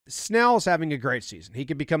Snell's having a great season. He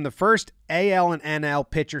could become the first AL and NL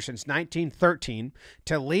pitcher since 1913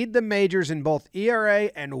 to lead the majors in both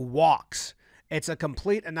ERA and walks. It's a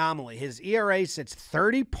complete anomaly. His ERA sits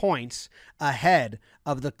 30 points ahead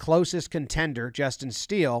of the closest contender, Justin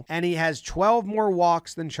Steele, and he has 12 more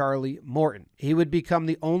walks than Charlie Morton. He would become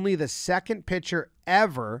only the second pitcher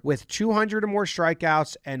ever with 200 or more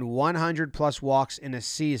strikeouts and 100 plus walks in a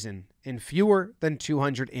season in fewer than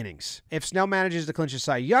 200 innings. If Snell manages to clinch a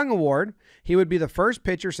Cy Young Award, he would be the first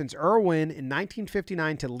pitcher since Earl Wynn in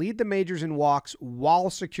 1959 to lead the majors in walks while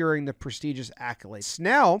securing the prestigious accolade.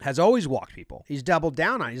 Snell has always walked people. He's doubled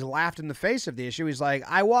down on it. He's laughed in the face of the issue. He's like,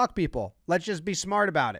 I walk people. Let's just be smart about it.